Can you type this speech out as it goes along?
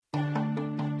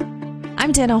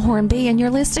I'm Dana Hornby, and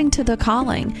you're listening to The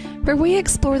Calling, where we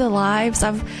explore the lives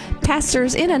of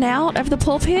pastors in and out of the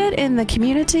pulpit, in the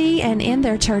community, and in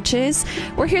their churches.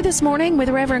 We're here this morning with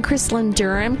Reverend Krislyn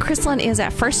Durham. Krislyn is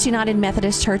at First United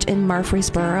Methodist Church in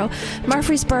Murfreesboro.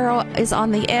 Murfreesboro is on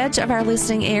the edge of our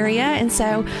listening area, and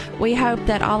so we hope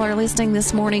that all are listening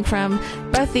this morning from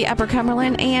both the Upper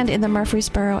Cumberland and in the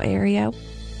Murfreesboro area.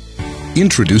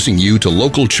 Introducing you to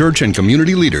local church and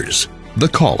community leaders. The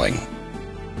Calling.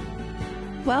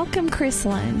 Welcome,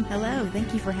 Krislyn. Hello.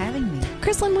 Thank you for having me.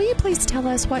 Krislyn, will you please tell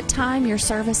us what time your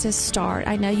services start?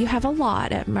 I know you have a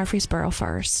lot at Murfreesboro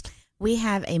First. We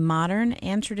have a modern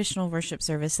and traditional worship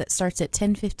service that starts at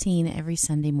 10:15 every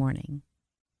Sunday morning.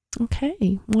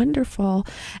 Okay, wonderful.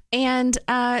 And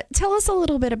tell us a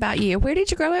little bit about you. Where did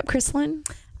you grow up, Krislyn?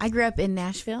 I grew up in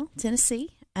Nashville,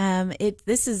 Tennessee.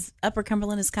 Upper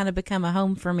Cumberland has kind of become a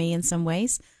home for me in some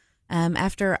ways.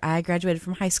 After I graduated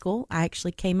from high school, I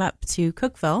actually came up to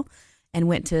Cookeville and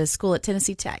went to school at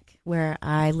Tennessee Tech, where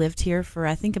I lived here for,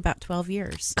 I think, about 12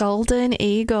 years. Golden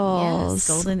Eagles. Yes,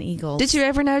 Golden Eagles. Did you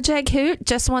ever know Jake Hoot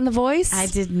just won The Voice? I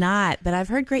did not, but I've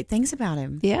heard great things about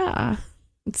him. Yeah.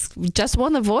 It's just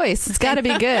won The Voice. It's got to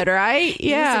be good, right?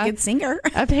 Yeah. He's a good singer.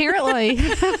 Apparently.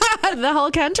 The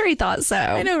whole country thought so.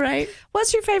 I know, right?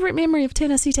 What's your favorite memory of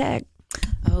Tennessee Tech?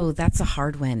 Oh, that's a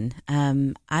hard one.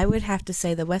 I would have to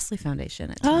say the Wesley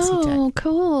Foundation at Tennessee Tech. Oh,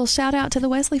 cool. Shout out to the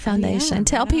Wesley Foundation. Yeah,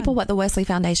 Tell yeah. people what the Wesley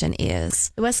Foundation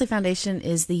is. The Wesley Foundation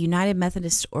is the United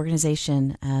Methodist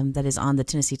organization that is on the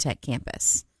Tennessee Tech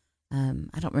campus.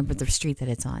 I don't remember the street that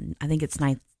it's on. I think it's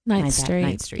 9th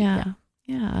Street.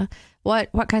 Yeah.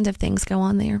 What kinds of things go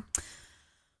on there?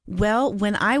 Well,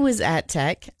 when I was at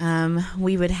Tech,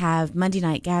 we would have Monday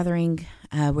night gathering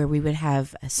where we would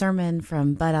have a sermon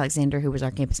from Bud Alexander, who was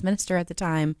our campus minister at the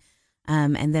time.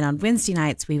 And then on Wednesday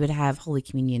nights, we would have Holy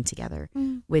Communion together,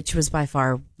 which was by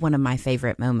far one of my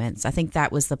favorite moments. I think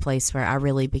that was the place where I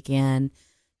really began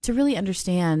to really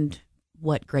understand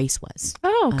what grace was.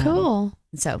 Oh, cool.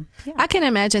 So yeah. I can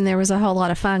imagine there was a whole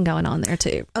lot of fun going on there,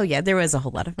 too. Oh, yeah, there was a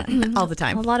whole lot of fun all the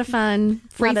time. A lot of fun,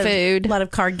 free food. A lot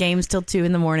of card games till 2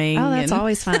 in the morning. Oh, that's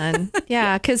always fun.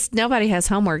 Yeah, because nobody has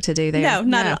homework to do there. No,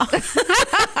 not at all.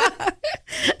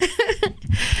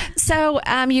 So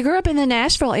you grew up in the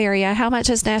Nashville area. How much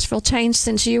has Nashville changed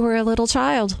since you were a little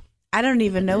child? I don't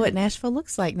even know what Nashville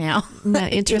looks like now. No,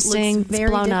 interesting. It looks very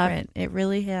blown different. Up. It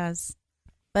really has.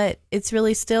 But it's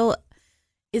really still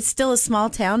a small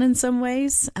town in some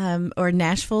ways. Or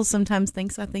Nashville sometimes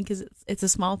it's a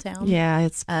small town. Yeah,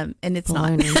 it's and it's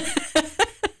baloney.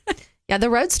 Not. Yeah, the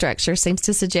road structure seems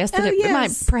to suggest that it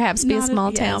might perhaps be a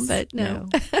small town, but no.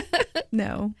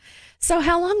 No. So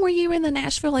how long were you in the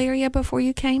Nashville area before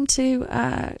you came to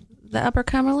the Upper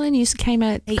Cumberland? You came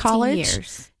at 18 college?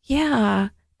 years. Yeah.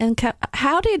 And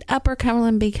how did Upper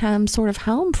Cumberland become sort of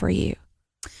home for you?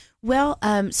 Well,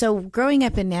 so growing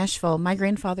up in Nashville, my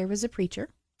grandfather was a preacher.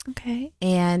 Okay.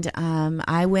 And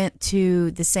I went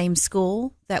to the same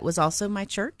school that was also my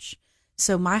church.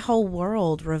 So my whole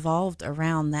world revolved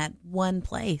around that one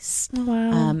place.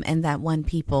 Wow. And that one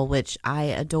people, which I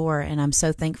adore and I'm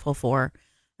so thankful for.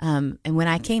 And when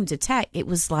I came to Tech, it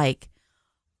was like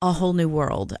a whole new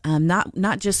world.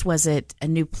 Not just was it a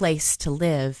new place to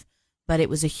live, but it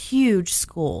was a huge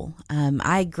school.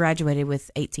 I graduated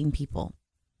with 18 people.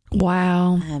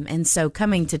 Wow. And so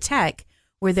coming to Tech,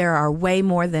 where there are way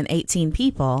more than 18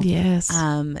 people, yes,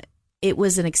 it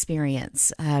was an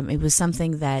experience. It was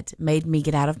something that made me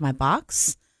get out of my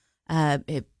box.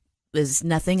 It was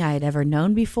nothing I had ever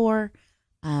known before.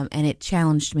 And it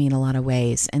challenged me in a lot of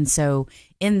ways. And so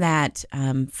in that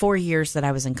 4 years that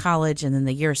I was in college and then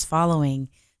the years following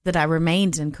that I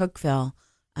remained in Cookeville,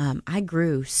 I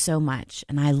grew so much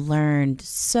and I learned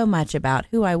so much about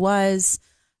who I was,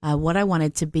 what I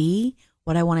wanted to be,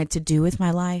 what I wanted to do with my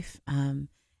life.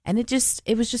 And it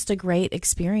was just a great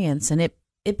experience and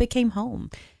it became home.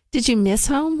 Did you miss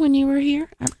home when you were here?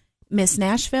 Miss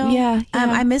Nashville? Yeah.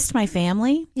 I missed my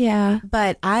family. Yeah.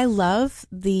 But I love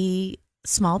the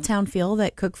small town feel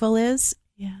that Cookeville is,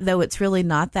 though it's really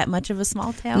not that much of a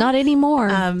small town. Not anymore.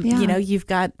 You know, you've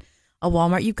got a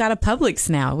Walmart, you've got a Publix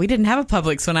now. We didn't have a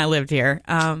Publix when I lived here.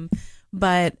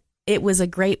 But it was a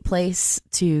great place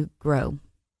to grow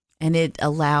and it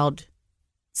allowed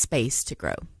space to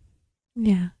grow.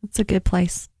 Yeah, it's a good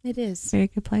place. It is. Very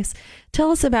good place.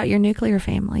 Tell us about your nuclear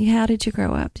family. How did you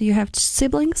grow up? Do you have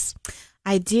siblings?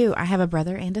 I do. I have a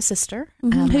brother and a sister.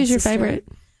 Mm-hmm. Who's your favorite?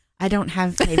 I don't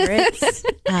have favorites,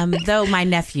 though my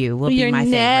nephew will be my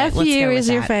favorite. Your nephew is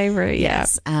that. Your favorite, yeah.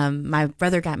 Yes. My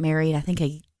brother got married, I think,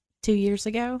 2.5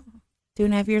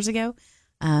 years ago.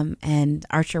 And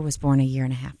Archer was born a year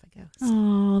and a half ago. ago. So.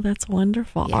 Oh, that's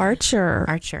wonderful. Yeah.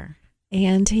 Archer.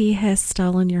 And he has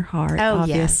stolen your heart,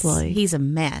 obviously. Yes. He's a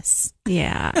mess.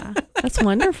 Yeah. That's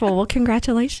wonderful. Well,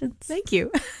 congratulations. Thank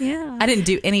you. Yeah. I didn't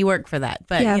do any work for that,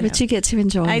 but but you get to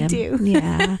enjoy I him. do.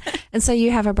 Yeah. And so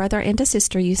you have a brother and a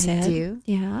sister, you said. I do.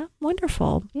 Yeah.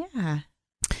 Wonderful. Yeah.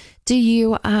 Did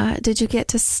you get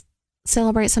to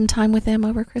celebrate some time with them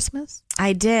over Christmas?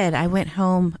 I did. I went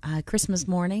home Christmas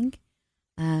morning.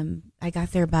 I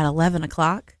got there about 11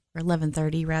 o'clock or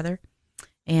 11:30 rather.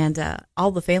 And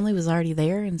all the family was already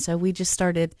there. And so we just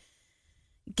started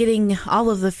getting all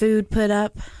of the food put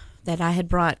up that I had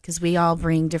brought because we all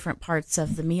bring different parts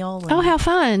of the meal. And, how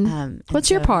fun. What's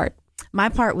your part? My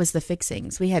part was the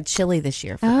fixings. We had chili this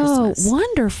year for Oh, Christmas.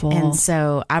 wonderful. And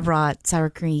so I brought sour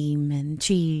cream and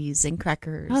cheese and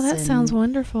crackers. Oh, that sounds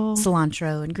wonderful.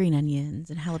 Cilantro and green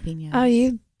onions and jalapenos. Oh,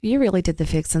 you really did the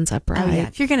fixins up right. Oh, yeah.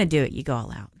 If you're going to do it, you go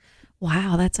all out.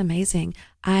 Wow, that's amazing.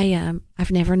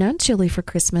 I've never known chili for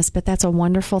Christmas, but that's a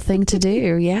wonderful thing to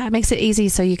do. Yeah, it makes it easy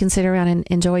so you can sit around and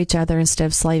enjoy each other instead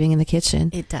of slaving in the kitchen.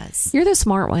 It does. You're the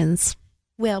smart ones.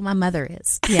 Well, my mother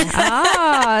is.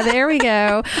 Yeah. There we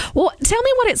go. Well, tell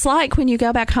me what it's like when you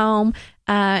go back home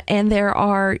and there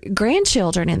are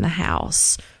grandchildren in the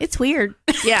house. It's weird.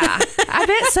 Yeah, I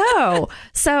bet so.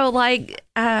 So, like,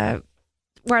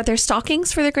 were there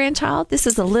stockings for the grandchild? This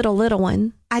is a little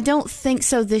one. I don't think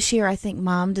so this year. I think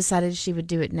Mom decided she would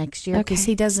do it next year because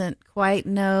he doesn't quite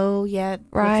know yet.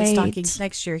 Right. With the stockings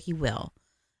next year, he will.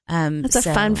 It's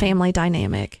a fun family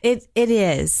dynamic. It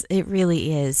is. It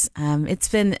really is. It's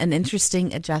been an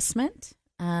interesting adjustment.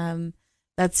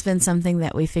 That's been something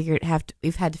that we've had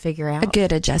to figure out. A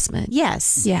good adjustment.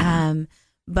 Yes. Yeah.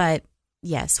 But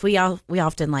yes, we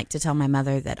often like to tell my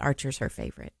mother that Archer's her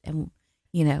favorite, and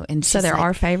and so there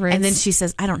are favorites. And then she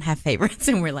says, "I don't have favorites,"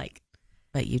 and we're like,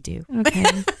 "But you do." Okay,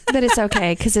 but it's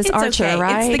okay because it's Archer, okay.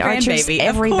 right? It's the Archer's grandbaby,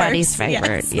 everybody's of course.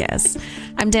 favorite. Yes.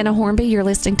 I'm Dana Hornby. You're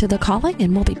listening to The Calling,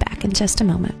 and we'll be back in just a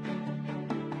moment.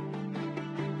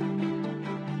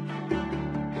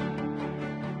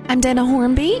 I'm Dana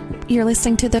Hornby. You're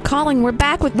listening to The Calling. We're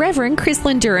back with Reverend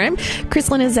Krislyn Durham.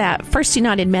 Krislyn is at First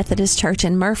United Methodist Church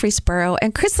in Murfreesboro.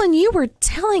 And Krislyn, you were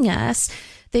telling us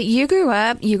that you grew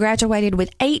up, you graduated with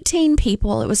 18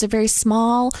 people. It was a very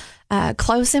small,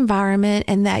 close environment,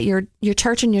 and that your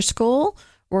church and your school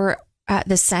were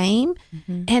the same.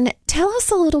 Mm-hmm. And tell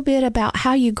us a little bit about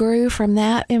how you grew from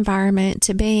that environment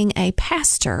to being a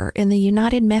pastor in the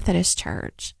United Methodist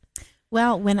Church.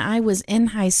 Well, when I was in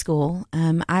high school,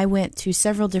 I went to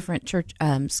several different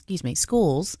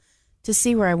schools to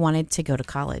see where I wanted to go to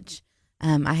college.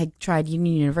 I had tried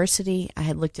Union University. I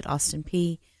had looked at Austin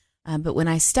Peay. But when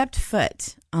I stepped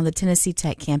foot on the Tennessee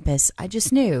Tech campus, I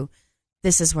just knew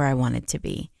this is where I wanted to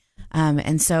be.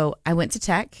 And so I went to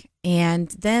Tech. And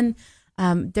then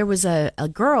there was a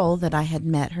girl that I had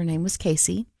met. Her name was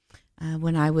Casey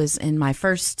when I was in my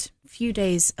first few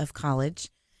days of college.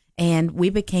 And we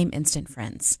became instant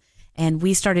friends. And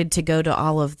we started to go to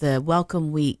all of the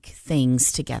Welcome Week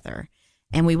things together.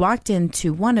 And we walked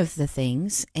into one of the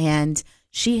things, and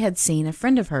she had seen a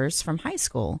friend of hers from high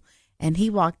school. And he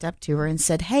walked up to her and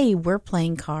said, "Hey, we're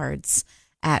playing cards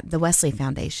at the Wesley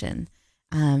Foundation.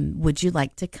 Would you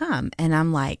like to come?" And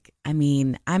I'm like,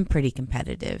 I'm pretty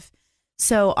competitive.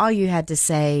 So all you had to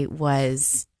say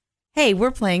was, "Hey,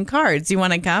 we're playing cards. You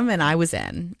want to come?" And I was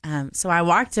in. So I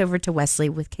walked over to Wesley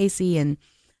with Casey and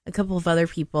a couple of other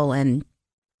people, and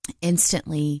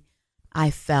instantly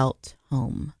I felt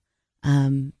home.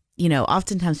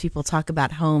 Oftentimes people talk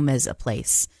about home as a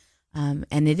place.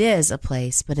 And it is a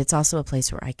place, but it's also a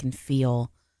place where I can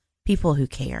feel people who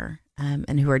care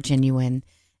and who are genuine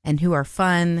and who are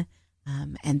fun.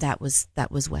 And that was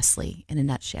Wesley in a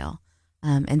nutshell.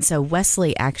 And so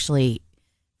Wesley actually,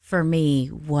 for me,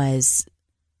 was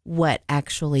what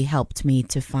actually helped me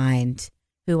to find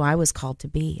who I was called to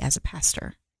be as a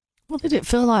pastor. What did it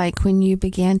feel like when you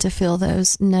began to feel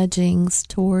those nudgings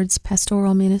towards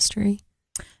pastoral ministry?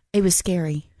 It was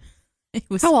scary.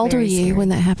 How old were you when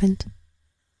that happened?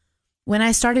 When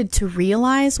I started to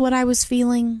realize what I was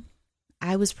feeling,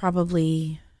 I was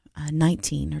probably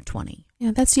 19 or 20.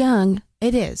 Yeah, that's young.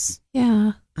 It is.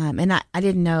 Yeah. And I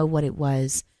didn't know what it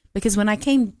was because when I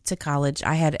came to college,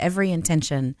 I had every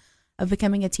intention of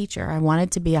becoming a teacher. I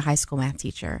wanted to be a high school math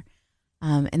teacher.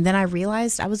 And then I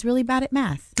realized I was really bad at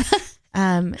math.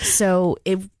 So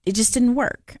it just didn't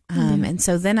work. And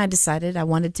so then I decided I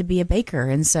wanted to be a baker.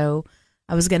 And so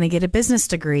I was going to get a business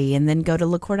degree and then go to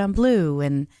Le Cordon Bleu.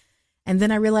 And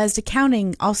then I realized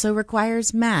accounting also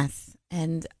requires math.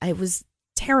 And it was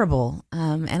terrible.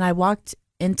 And I walked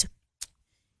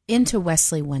into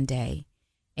Wesley one day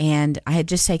And I had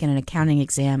just taken an accounting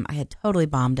exam. I had totally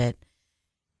bombed it.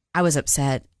 I was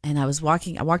upset, and I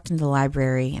walked into the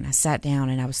library, and I sat down,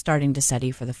 and I was starting to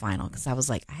study for the final because I was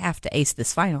like, I have to ace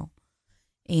this final.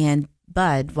 And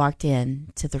Bud walked in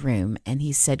to the room, and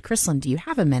he said, Krislyn, do you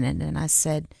have a minute? And I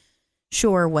said,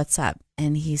 sure, what's up?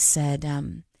 And he said,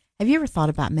 have you ever thought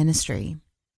about ministry?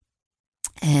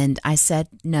 And I said,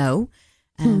 no.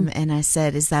 And I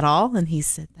said, is that all? And he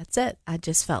said, that's it. I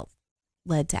just felt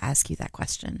led to ask you that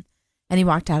question. And he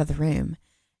walked out of the room,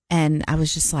 and I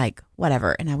was just like,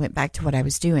 whatever. And I went back to what I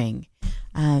was doing.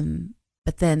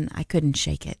 But then I couldn't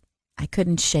shake it. I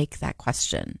couldn't shake that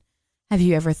question. Have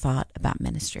you ever thought about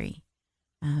ministry?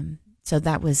 So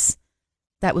that was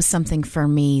something for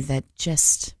me that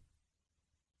just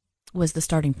was the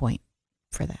starting point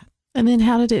for that. And then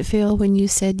how did it feel when you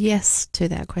said yes to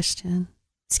that question?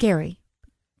 Scary.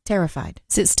 Terrified.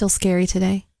 Is it still scary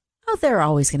today? Oh, there are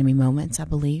always going to be moments, I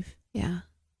believe. Yeah.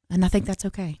 And I think that's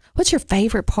okay. What's your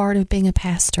favorite part of being a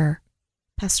pastor?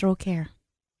 Pastoral care.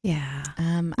 Yeah.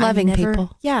 Loving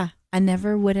people. Yeah. I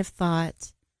never would have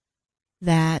thought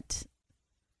that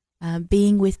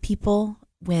being with people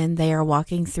when they are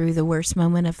walking through the worst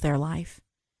moment of their life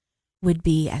would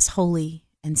be as holy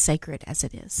and sacred as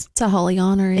it is. It's a holy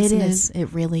honor, isn't it? It is. It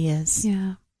really is.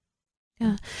 Yeah.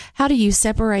 Yeah. How do you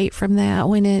separate from that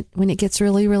when it gets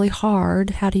really, really hard?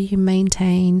 How do you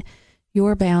maintain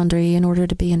your boundary in order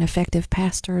to be an effective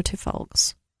pastor to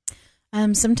folks?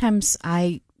 Sometimes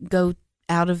I go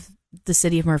out of the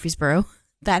city of Murfreesboro.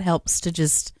 That helps to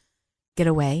just get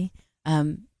away.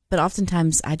 But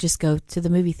oftentimes I just go to the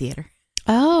movie theater.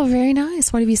 Oh, very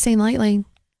nice. What have you seen lately?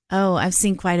 Oh, I've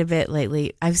seen quite a bit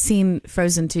lately. I've seen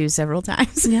Frozen 2 several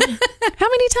times. Yeah. How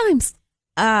many times?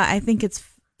 I think it's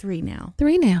 3 now.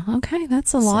 3 now. Okay.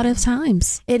 That's a lot of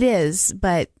times. It is.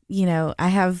 But, I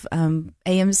have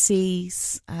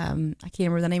AMC's, I can't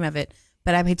remember the name of it,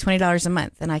 but I pay $20 a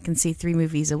month and I can see 3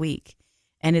 movies a week.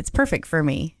 And it's perfect for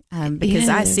me because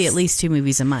I see at least 2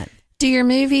 movies a month. Do your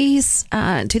movies,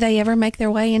 do they ever make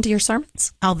their way into your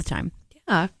sermons? All the time.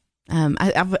 Yeah.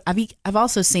 I've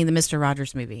also seen the Mr.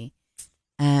 Rogers movie.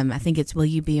 I think it's Will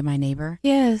You Be My Neighbor?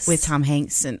 Yes. With Tom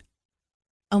Hanks. And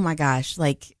oh my gosh,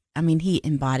 he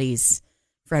embodies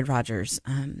Fred Rogers.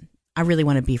 I really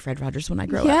want to be Fred Rogers when I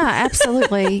grow up. Yeah,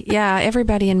 absolutely. Yeah,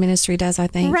 everybody in ministry does, I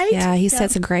think. Right? Yeah, he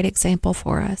sets a great example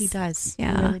for us. He does.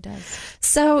 Yeah. He really does.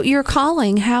 So your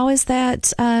calling, how is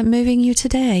that moving you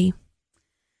today?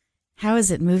 How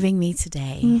is it moving me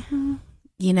today? Mm-hmm.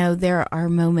 There are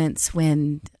moments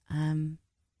when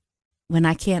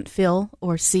I can't feel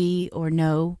or see or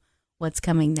know what's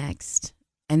coming next,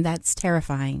 and that's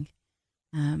terrifying.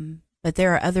 But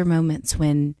there are other moments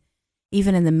when,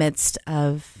 even in the midst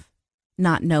of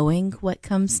not knowing what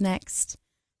comes next,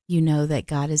 you know that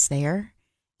God is there.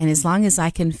 And as long as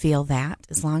I can feel that,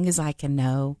 as long as I can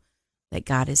know that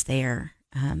God is there,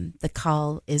 the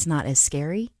call is not as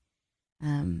scary.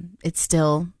 It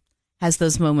still has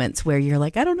those moments where you're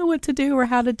like, I don't know what to do or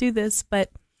how to do this,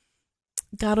 but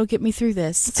God will get me through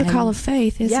this. It's a call of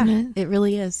faith, isn't it? It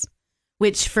really is.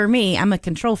 Which for me, I'm a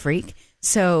control freak.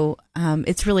 So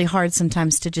it's really hard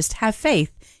sometimes to just have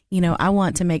faith. I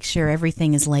want to make sure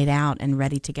everything is laid out and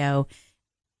ready to go.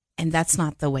 And that's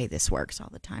not the way this works all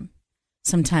the time.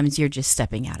 Sometimes you're just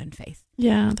stepping out in faith.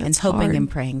 Yeah, that's and hoping hard.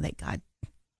 and praying that God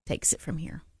takes it from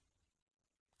here.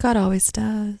 God always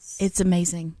does. It's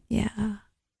amazing. Yeah.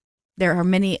 There are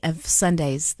many of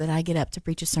Sundays that I get up to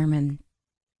preach a sermon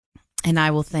and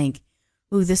I will think,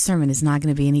 ooh, this sermon is not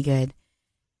going to be any good.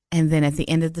 And then at the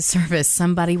end of the service,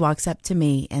 somebody walks up to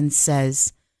me and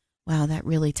says, wow, that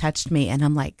really touched me. And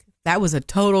I'm like, that was a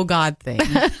total God thing.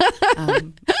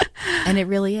 And it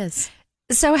really is.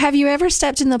 So have you ever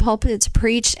stepped in the pulpit to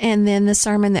preach and then the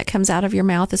sermon that comes out of your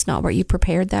mouth is not what you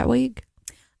prepared that week?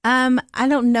 I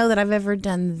don't know that I've ever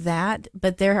done that,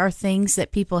 but there are things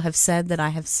that people have said that I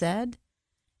have said,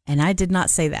 and I did not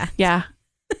say that. Yeah.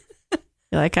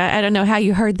 Like, I don't know how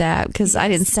you heard that because I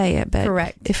didn't say it, but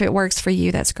correct. If it works for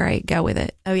you, that's great. Go with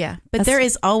it. Oh, yeah. But there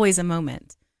is always a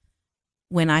moment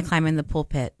when I climb in the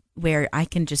pulpit where I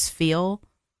can just feel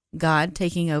God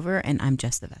taking over and I'm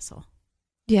just the vessel.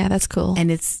 Yeah, that's cool. And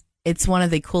it's one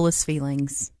of the coolest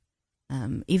feelings,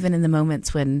 even in the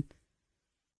moments when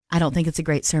I don't think it's a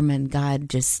great sermon. God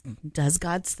just does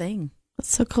God's thing. That's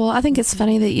so cool. I think it's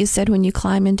funny that you said when you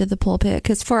climb into the pulpit,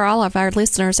 because for all of our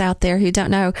listeners out there who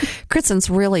don't know, Krislyn's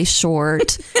really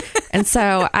short. And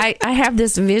so I have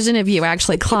this vision of you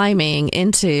actually climbing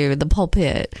into the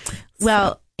pulpit.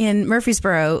 Well, in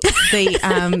Murfreesboro,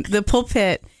 the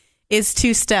pulpit is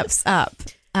 2 steps up.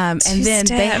 And then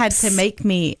they had to make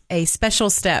me a special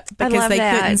step because they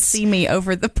couldn't see me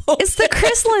over the pulpit. It's the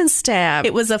Krislyn step.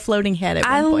 It was a floating head at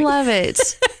one point. I love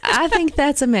it. I think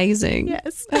that's amazing.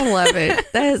 Yes. I love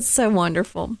it. That's so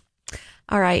wonderful.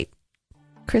 All right,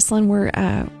 Krislyn,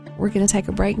 we're going to take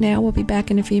a break now. We'll be back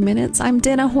in a few minutes. I'm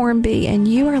Dana Hornby, and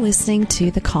you are listening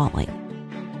to The Calling.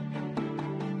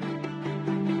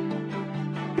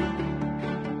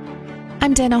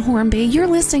 I'm Dana Hornby. You're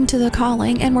listening to The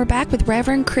Calling, and we're back with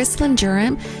Reverend Krislyn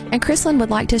Durham, and Krislyn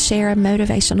would like to share a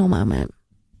motivational moment.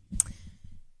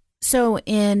 So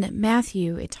in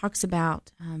Matthew, it talks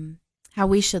about how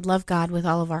we should love God with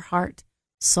all of our heart,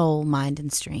 soul, mind,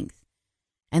 and strength,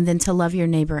 and then to love your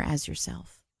neighbor as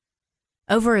yourself.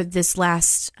 Over this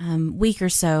last week or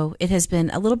so, it has been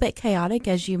a little bit chaotic,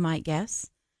 as you might guess,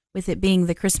 with it being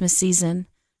the Christmas season.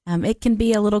 It can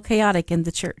be a little chaotic in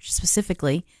the church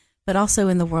specifically, but also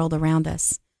in the world around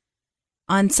us.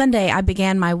 On Sunday, I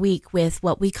began my week with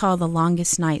what we call the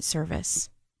longest night service.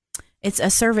 It's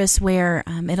a service where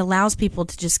it allows people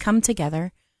to just come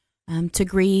together to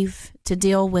grieve, to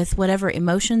deal with whatever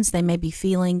emotions they may be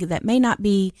feeling that may not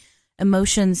be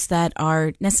emotions that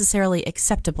are necessarily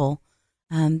acceptable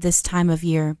this time of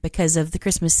year because of the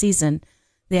Christmas season.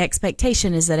 The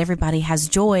expectation is that everybody has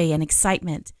joy and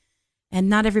excitement, and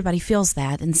not everybody feels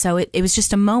that. And so it was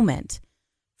just a moment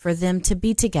for them to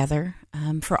be together,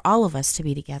 for all of us to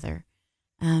be together,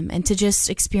 and to just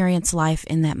experience life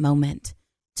in that moment,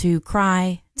 to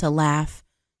cry, to laugh,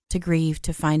 to grieve,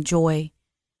 to find joy,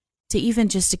 to even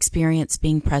just experience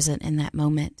being present in that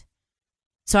moment.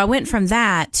 So I went from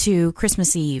that to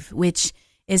Christmas Eve, which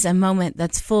is a moment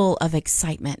that's full of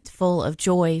excitement, full of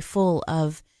joy, full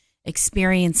of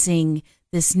experiencing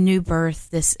this new birth,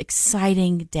 this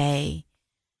exciting day.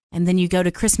 And then you go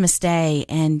to Christmas Day,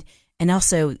 and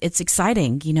also it's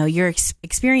exciting. You know, you're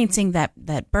experiencing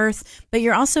that birth, but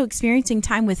you're also experiencing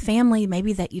time with family,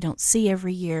 maybe that you don't see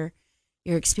every year.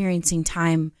 You're experiencing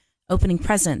time opening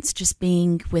presents, just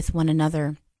being with one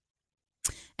another.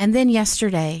 And then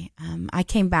yesterday, I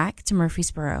came back to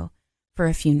Murfreesboro for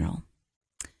a funeral.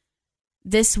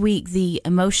 This week, the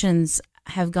emotions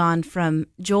have gone from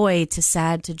joy to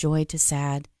sad to joy to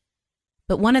sad.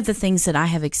 But one of the things that I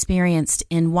have experienced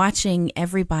in watching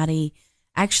everybody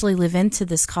actually live into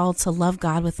this call to love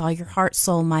God with all your heart,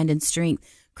 soul, mind, and strength,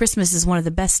 Christmas is one of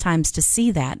the best times to see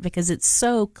that because it's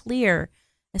so clear,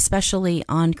 especially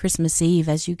on Christmas Eve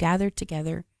as you gather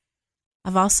together.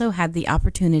 I've also had the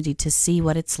opportunity to see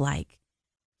what it's like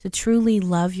to truly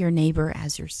love your neighbor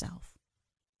as yourself,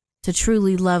 to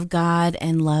truly love God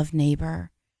and love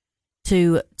neighbor,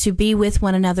 to be with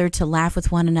one another, to laugh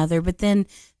with one another, but then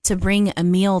to bring a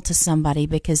meal to somebody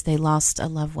because they lost a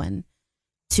loved one,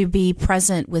 to be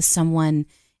present with someone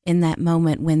in that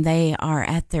moment when they are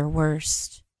at their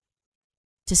worst,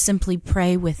 to simply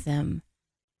pray with them,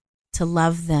 to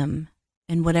love them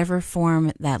in whatever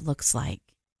form that looks like.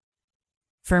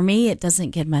 For me, it doesn't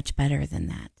get much better than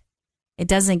that. It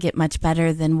doesn't get much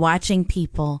better than watching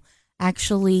people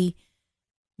actually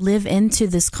live into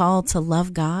this call to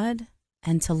love God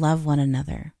and to love one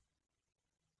another.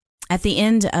 At the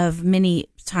end of many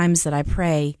times that I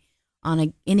pray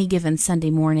on any given Sunday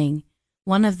morning,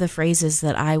 one of the phrases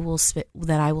that I will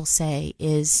say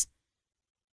is,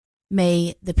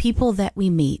 "May the people that we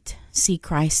meet see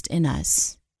Christ in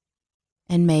us,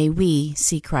 and may we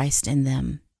see Christ in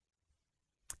them."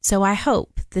 So I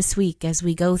hope this week, as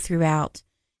we go throughout,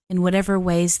 in whatever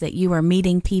ways that you are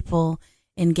meeting people,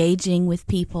 engaging with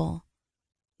people,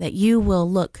 that you will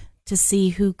look to see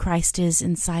who Christ is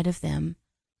inside of them,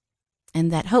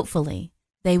 and that hopefully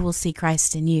they will see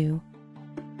Christ in you.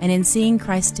 And in seeing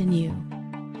Christ in you,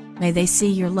 may they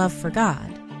see your love for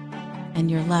God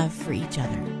and your love for each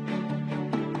other.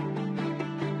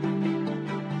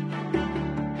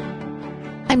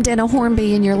 I'm Dana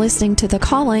Hornby, and you're listening to The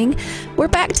Calling. We're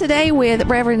back today with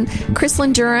Reverend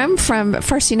Krislyn Durham from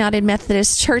First United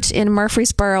Methodist Church in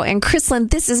Murfreesboro. And Krislyn,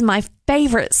 this is my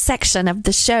favorite section of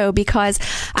the show because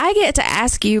I get to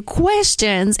ask you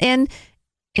questions and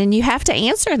you have to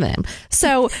answer them.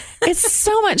 So it's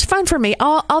so much fun for me.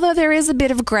 Although there is a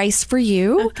bit of grace for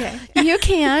you. Okay.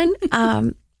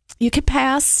 You could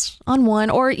pass on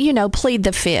one or, plead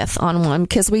the fifth on one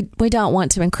because we don't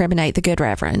want to incriminate the good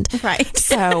Reverend. Right.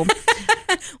 So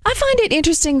I find it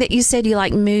interesting that you said you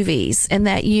like movies and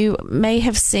that you may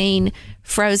have seen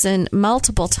Frozen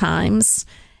multiple times.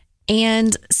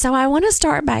 And so I want to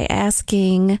start by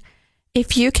asking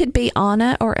if you could be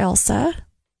Anna or Elsa,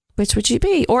 which would you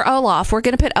be? Or Olaf. We're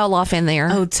going to put Olaf in there.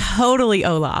 Oh, totally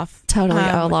Olaf. Totally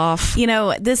Olaf.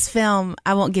 This film,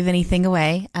 I won't give anything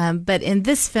away, but in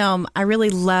this film, I really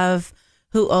love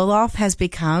who Olaf has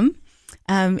become.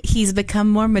 He's become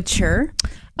more mature.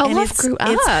 Olaf grew up.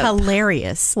 It's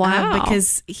hilarious. Wow.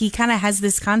 Because he kind of has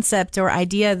this concept or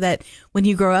idea that when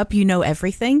you grow up, you know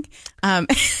everything.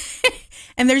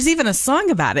 And there's even a song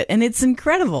about it, and it's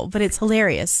incredible, but it's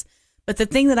hilarious. But the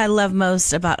thing that I love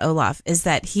most about Olaf is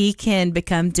that he can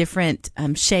become different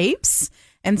shapes.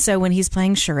 And so when he's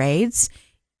playing charades,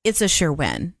 it's a sure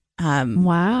win.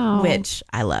 Wow. Which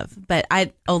I love. But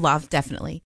Olaf,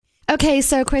 definitely. Okay,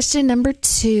 so question number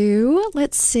 2.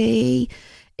 Let's see.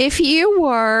 If you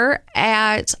were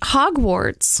at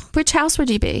Hogwarts, which house would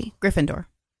you be? Gryffindor.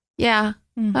 Yeah.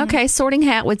 Mm-hmm. Okay, Sorting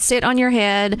Hat would sit on your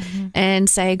head and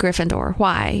say Gryffindor.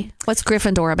 Why? What's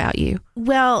Gryffindor about you?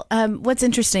 Well, what's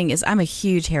interesting is I'm a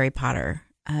huge Harry Potter.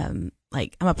 I'm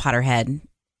a Potterhead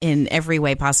in every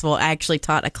way possible. I actually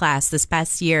taught a class this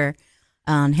past year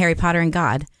on Harry Potter and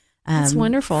God. That's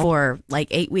wonderful. For like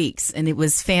 8 weeks, and it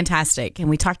was fantastic. And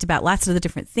we talked about lots of the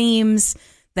different themes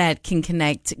that can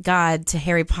connect God to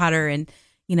Harry Potter. And,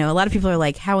 you know, a lot of people are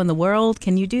like, how in the world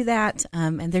can you do that?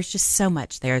 And there's just so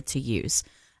much there to use.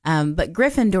 But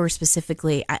Gryffindor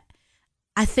specifically,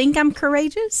 I think I'm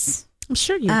courageous. I'm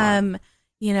sure you are.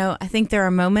 You know, I think there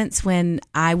are moments when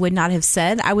I would not have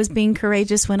said I was being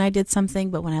courageous when I did something.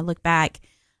 But when I look back,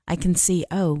 I can see,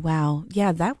 oh, wow,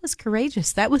 yeah, that was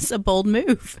courageous. That was a bold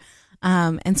move.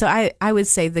 And so I would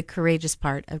say the courageous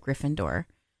part of Gryffindor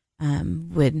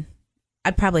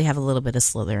I'd probably have a little bit of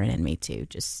Slytherin in me too,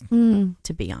 just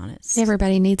to be honest.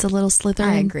 Everybody needs a little Slytherin.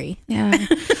 I agree. Yeah.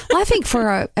 Well, I think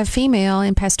for a female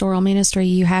in pastoral ministry,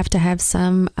 you have to have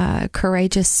some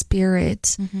courageous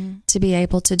spirit to be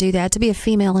able to do that, to be a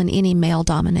female in any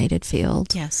male-dominated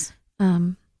field. Yes.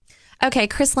 Okay,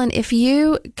 Krislyn, if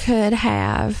you could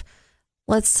have,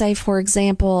 let's say, for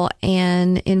example,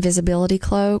 an invisibility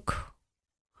cloak,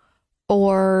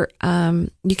 or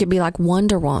you could be like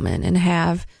Wonder Woman and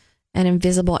have an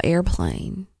invisible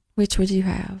airplane, which would you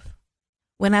have?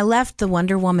 When I left the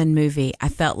Wonder Woman movie, I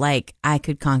felt like I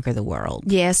could conquer the world.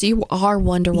 Yes, you are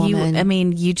Wonder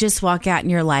Woman. You just walk out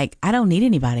and you're like, I don't need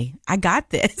anybody. I got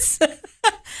this.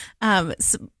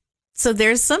 So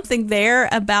there's something there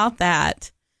about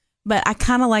that. But I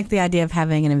kind of like the idea of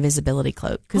having an invisibility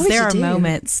cloak, because there are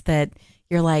moments that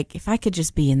you're like, if I could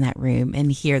just be in that room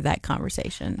and hear that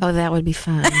conversation. Oh, that would be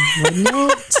fun, wouldn't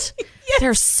it? Yes. There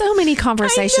are so many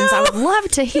conversations I would love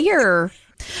to hear.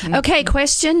 Okay,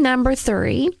 question number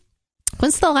 3.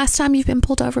 When's the last time you've been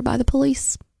pulled over by the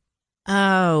police?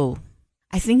 Oh,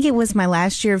 I think it was my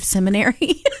last year of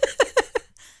seminary.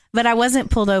 But I wasn't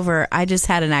pulled over. I just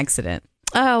had an accident.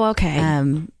 Oh, okay.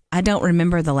 I don't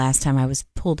remember the last time I was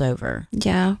pulled over.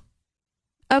 Yeah.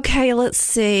 Okay, let's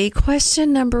see.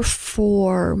 Question number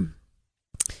 4.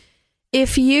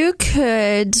 If you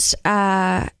could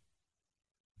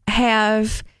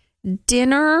have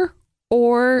dinner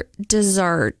or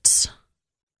dessert,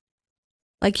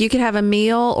 like you could have a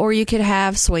meal or you could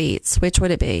have sweets, which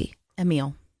would it be? A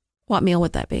meal. What meal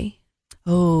would that be?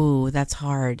 Oh, that's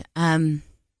hard.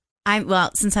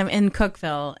 Since I'm in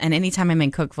Cookeville, and anytime I'm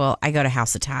in Cookeville, I go to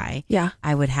House of Thai. Yeah.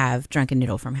 I would have drunken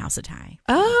noodle from House of Thai.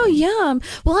 Oh, yum.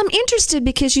 Well, I'm interested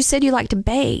because you said you like to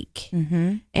bake.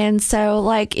 Mm-hmm. And so,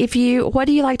 what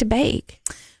do you like to bake?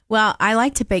 Well, I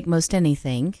like to bake most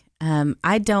anything.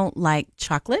 I don't like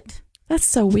chocolate. That's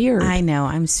so weird. I know.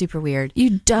 I'm super weird.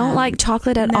 You don't like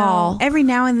chocolate at all? Every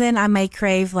now and then I may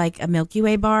crave like a Milky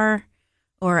Way bar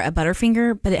or a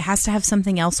Butterfinger, but it has to have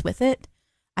something else with it.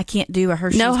 I can't do a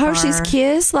Hershey's bar. No Hershey's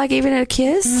Kiss? Like even a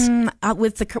Kiss?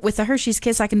 With the Hershey's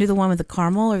Kiss, I can do the one with the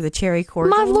caramel or the cherry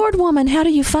cordial. My Lord, woman, how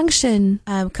do you function?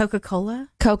 Coca-Cola.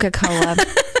 Coca-Cola.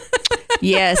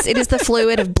 Yes, it is the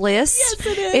fluid of bliss. Yes,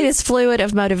 it is. It is fluid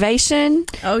of motivation.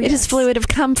 Oh, yes. It is fluid of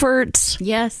comfort.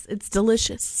 Yes, it's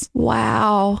delicious.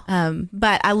 Wow.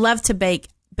 But I love to bake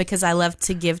because I love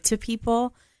to give to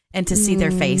people and to see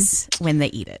their face when they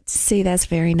eat it. See, that's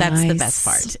very nice. That's the best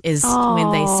part, is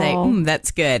when they say,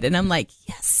 that's good. And I'm like,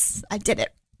 yes, I did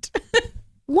it.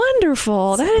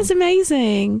 Wonderful. That is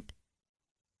amazing.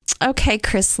 Okay,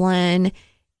 Krislyn,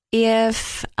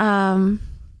 if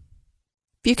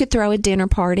you could throw a dinner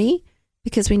party,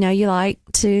 because we know you like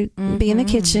to be in the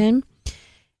kitchen,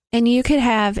 and you could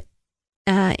have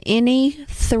any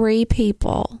 3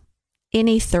 people,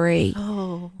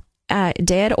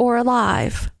 dead or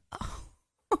alive,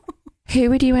 who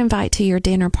would you invite to your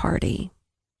dinner party?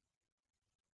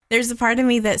 There's a part of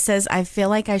me that says, I feel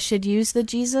like I should use the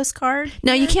Jesus card.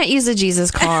 No, you can't use the Jesus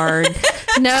card.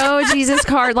 No Jesus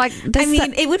card.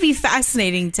 It would be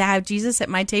fascinating to have Jesus at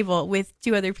my table with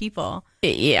 2 other people.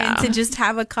 Yeah. And to just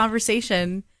have a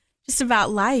conversation just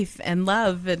about life and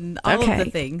love and all of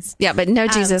the things. Yeah, but no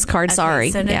Jesus card. Okay,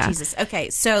 Sorry. So no Jesus. Okay,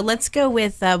 so let's go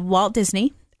with Walt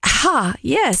Disney.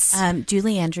 Yes.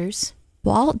 Julie Andrews.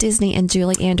 Walt Disney and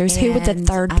Julie Andrews. Who would the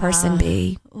third person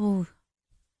be? Oh,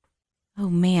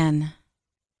 man.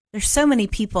 There's so many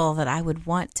people that I would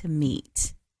want to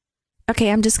meet.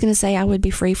 Okay, I'm just going to say I would be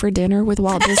free for dinner with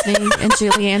Walt Disney and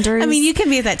Julie Andrews. I mean, you can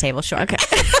be at that table, sure. Okay.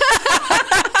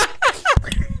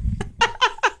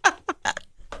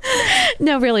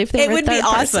 No, really, if there were a third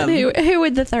person, who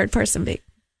would the third person be?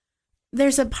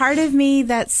 There's a part of me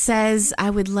that says I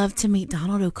would love to meet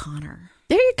Donald O'Connor.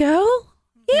 There you go.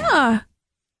 Yeah.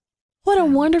 What a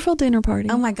wonderful dinner party.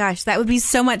 Oh my gosh, that would be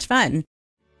so much fun.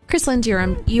 Krislyn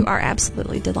Durham, you are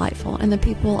absolutely delightful, and the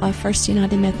people of First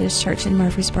United Methodist Church in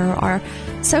Murfreesboro are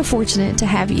so fortunate to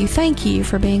have you. Thank you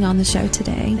for being on the show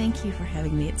today. Thank you for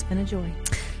having me. It's been a joy.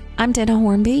 I'm Dana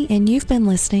Hornby, and you've been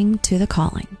listening to The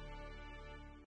Calling.